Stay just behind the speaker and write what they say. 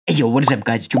Hey yo, what is up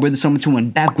guys, it's your brother Sub-Jutsu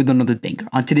and back with another banger.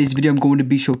 On today's video, I'm going to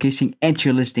be showcasing and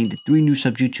tier listing the 3 new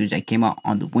Sub-Jutsus that came out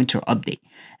on the winter update.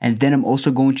 And then I'm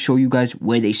also going to show you guys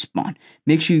where they spawn.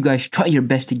 Make sure you guys try your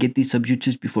best to get these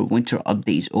Sub-Jutsus before winter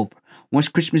update is over. Once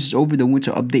Christmas is over, the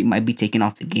winter update might be taken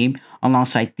off the game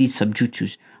alongside these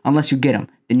Sub-Jutsus. Unless you get them,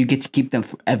 then you get to keep them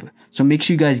forever. So make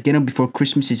sure you guys get them before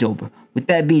Christmas is over. With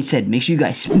that being said, make sure you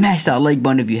guys smash that like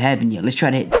button if you haven't yet. Let's try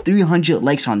to hit 300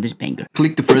 likes on this banger.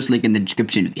 Click the first link in the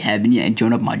description if you haven't yet and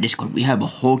join up my Discord. We have a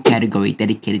whole category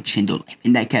dedicated to Shindo Life.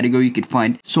 In that category, you can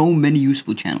find so many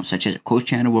useful channels, such as a coach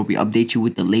channel where we update you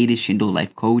with the latest Shindo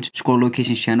Life codes, score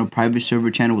locations channel, private server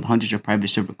channel with hundreds of private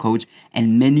server codes,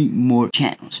 and many more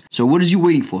channels. So what is you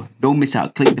waiting for? Don't miss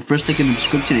out. Click the first link in the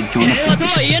description and join up the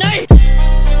Discord.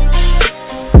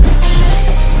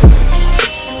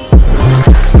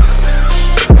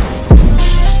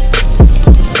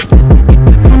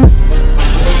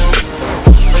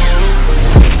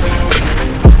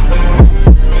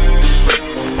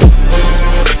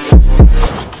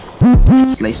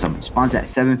 Slay Summon spawns at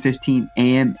 7:15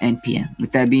 a.m. and p.m.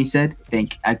 With that being said,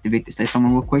 activate the Slay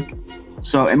Summon real quick.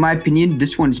 So in my opinion,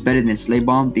 this one is better than Slay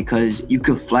Bomb because you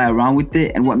could fly around with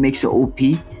it, and what makes it OP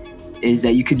is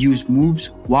that you could use moves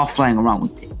while flying around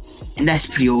with it. And that's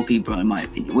pretty OP, bro, in my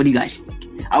opinion. What do you guys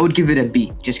think? I would give it a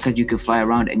B just because you could fly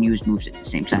around and use moves at the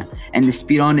same time. And the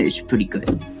speed on it is pretty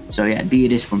good. So yeah, B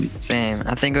it is for me. Same.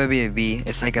 I think it would be a B.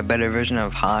 It's like a better version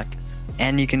of Hawk.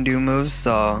 And you can do moves,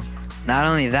 so not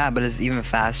only that, but it's even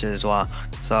faster as well.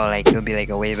 So like it'll be like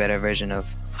a way better version of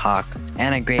Hawk,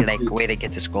 and a great like way to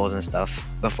get to scrolls and stuff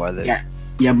before this.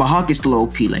 Yeah, but Hawk is still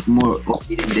OP, like more OP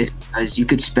than this, because you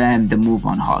could spam the move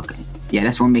on Hawk. Yeah,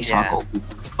 that's what makes Hawk OP.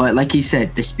 But like he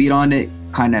said, the speed on it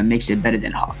kind of makes it better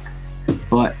than Hawk.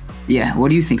 But yeah, what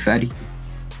do you think, Fatty?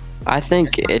 I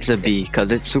think it's a B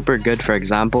because it's super good. For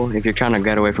example, if you're trying to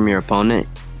get away from your opponent,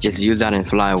 just use that and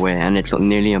fly away, and it's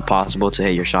nearly impossible to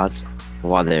hit your shots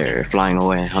while they're flying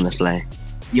away on the sleigh.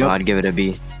 So I'd give it a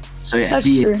B. So yeah, that's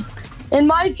B. True. In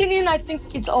my opinion, I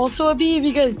think it's also a B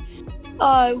because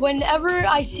whenever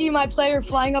I see my player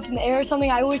flying up in the air or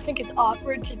something, I always think it's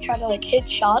awkward to try to like hit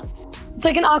shots. It's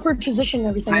like an awkward position and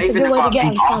everything. It's a good way to get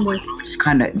on combos. It's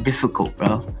kind of difficult,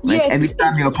 bro. Like every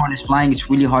time your opponent's flying, it's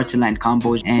really hard to land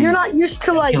combos. And you're not used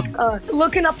to like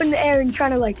looking up in the air and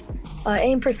trying to like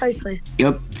aim precisely.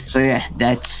 Yep. So yeah,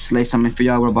 that's Slay Summon for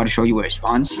y'all. We're about to show you where it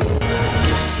spawns.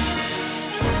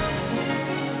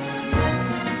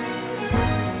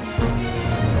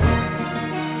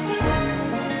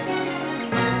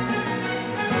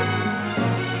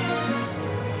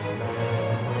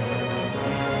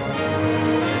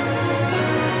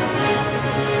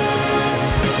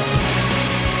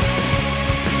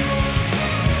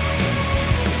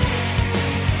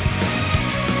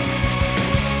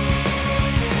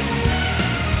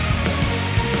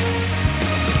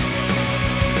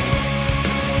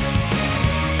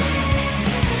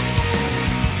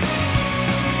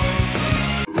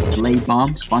 Slay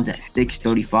Bomb spawns at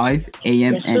 6:35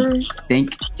 a.m. and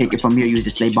take it from here. Use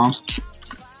the Slay Bomb.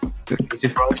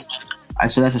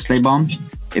 Alright, so that's a Slay Bomb.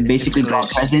 It basically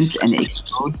drops presents and it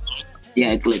explodes.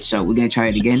 Yeah, it glitched. So we're gonna try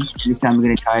it again. This time we're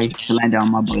gonna try to land it on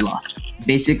my boy Law.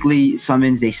 Basically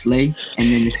summons a Slay,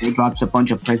 and then the Slay drops a bunch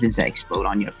of presents that explode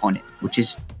on your opponent, which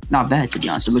is not bad to be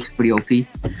honest. It looks pretty OP,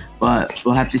 but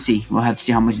we'll have to see. We'll have to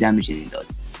see how much damage it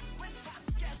does.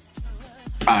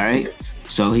 All right.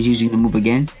 So he's using the move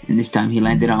again, and this time he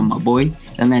landed on my boy.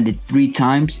 That landed 3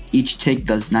 times. Each tick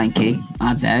does 9k.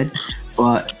 Not bad.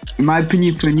 But in my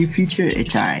opinion, for a new feature,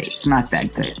 it's alright. It's not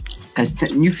that good. Because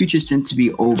new features tend to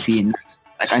be OP, and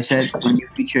like I said, for a new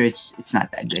feature, it's not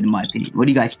that good in my opinion. What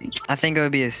do you guys think? I think it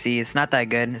would be a C. It's not that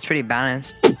good. It's pretty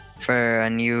balanced for a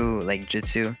new like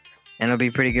jutsu. And it'll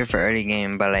be pretty good for early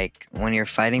game, but like when you're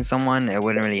fighting someone, it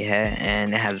wouldn't really hit,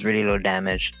 and it has really low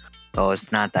damage. So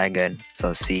it's not that good.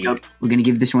 So C. Yep. We're gonna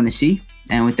give this one a C.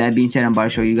 And with that being said, I'm about to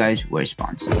show you guys where it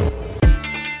spawns.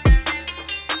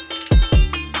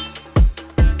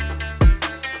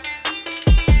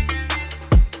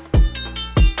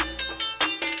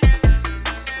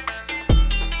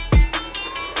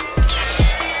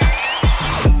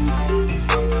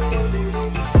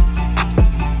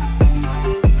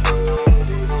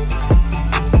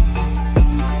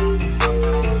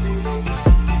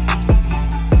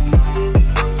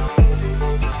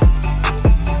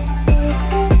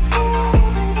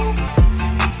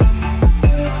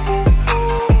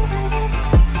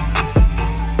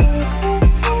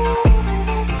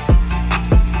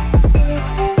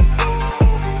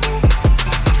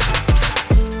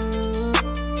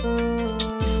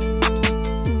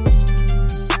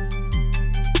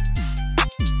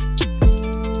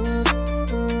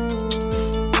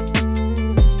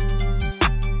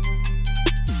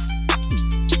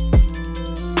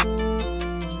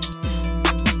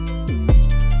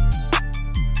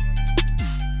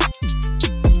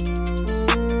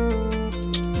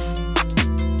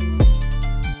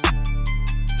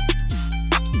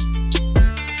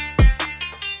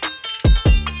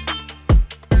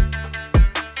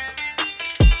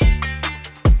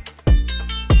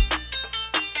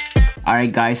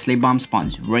 Alright guys, Slay Bomb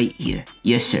spawns right here.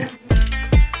 Yes sir.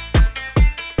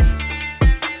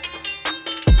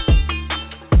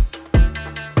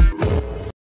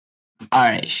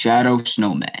 Alright, Shadow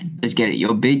Snowman. Let's get it.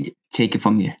 Yo, Big, take it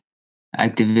from here.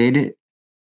 Activate it.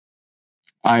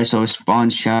 Alright, so it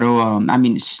spawns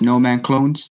Snowman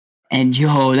clones. And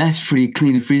yo, that's pretty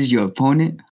clean. It freezes your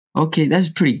opponent. Okay, that's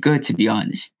pretty good to be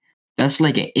honest. That's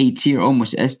like an A tier,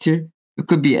 almost S tier. It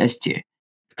could be S tier.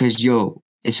 Because yo,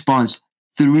 it spawns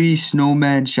 3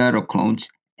 Snowman Shadow clones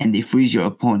and they freeze your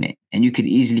opponent. And you could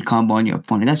easily combo on your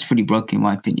opponent. That's pretty broken in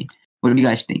my opinion. What do you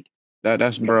guys think?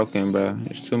 That's broken, bro.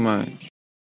 It's too much.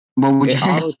 But would It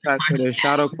you auto attacks with a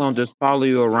shadow clone just follow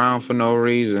you around for no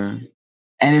reason.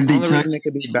 and if The they only touch reason it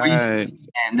could be it freezes bad. you,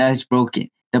 and that's broken.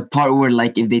 The part where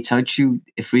like if they touch you,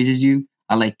 it freezes you.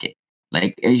 I like it.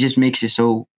 Like it just makes it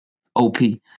so OP.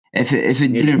 If it Yeah,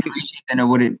 didn't freeze you, then it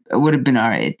would have been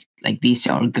alright. Like these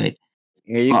are good.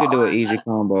 yeah, you But, could do an easy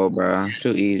combo, bro.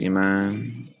 Too easy,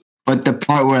 man. but the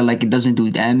part where like it doesn't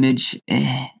do damage,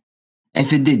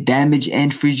 if it did damage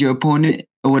and freeze your opponent, it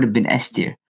would have been S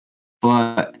tier.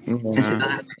 But since it Yeah.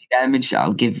 doesn't do any damage,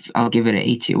 I'll give it an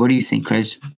A tier. What do you think,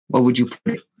 Chris? What would you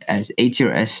put it as, A tier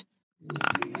or S?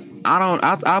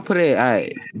 I'll put it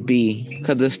at B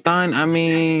because the stun. I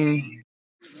mean,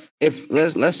 if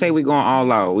let's say we going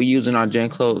all out, we using our gen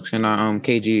cloaks and our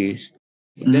KGs.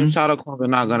 Them Mhm. shadow clones are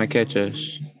not gonna catch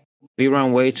us. We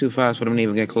run way too fast for them to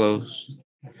even get close.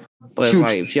 But True.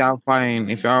 if y'all fighting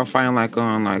like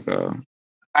on like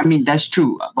I mean that's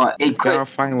true, but it if y'all could.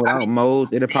 fighting without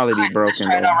modes, it'll probably be Let's broken.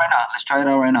 try it Though. out right now. Let's try it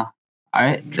out right now. All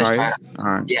right, let's Try try it. it. All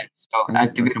right. Yeah. So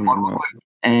activate them all real quick.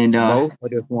 And Both or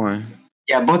just one?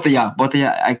 yeah, both of y'all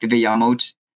activate y'all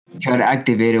modes. Try to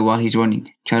activate it while he's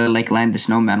running. Try to like land the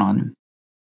snowman on him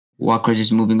while Chris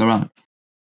is moving around.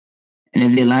 And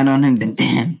if they land on him, then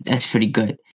damn, that's pretty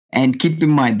good. And keep in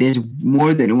mind, there's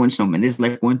more than one snowman. There's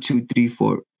like 1, 2, 3,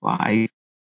 4, 5,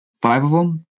 5 of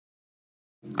them.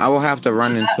 I will have to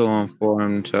run into him for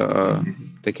him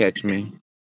to catch me.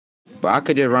 But I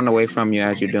could just run away from you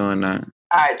as you're doing that.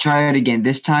 All right, try it again.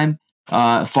 This time,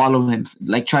 follow him.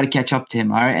 Like try to catch up to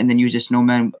him. All right, and then use the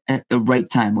snowman at the right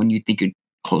time when you think you're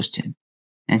close to him.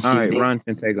 And see. All if right, they- run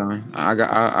and take on.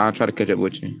 I'll try to catch up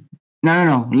with you.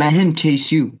 No. Let him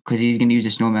chase you because he's gonna use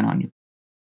the snowman on you.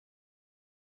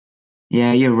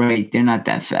 Yeah, you're right. They're not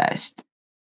that fast.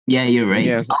 Yeah, you're right.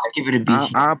 Yes. I'll give it a B.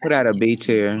 I'll put that a B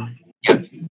tier.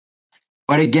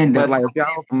 But again, But like if y'all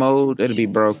off mode, it'll be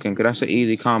broken because that's an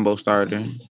easy combo starter.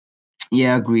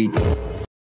 yeah, agreed.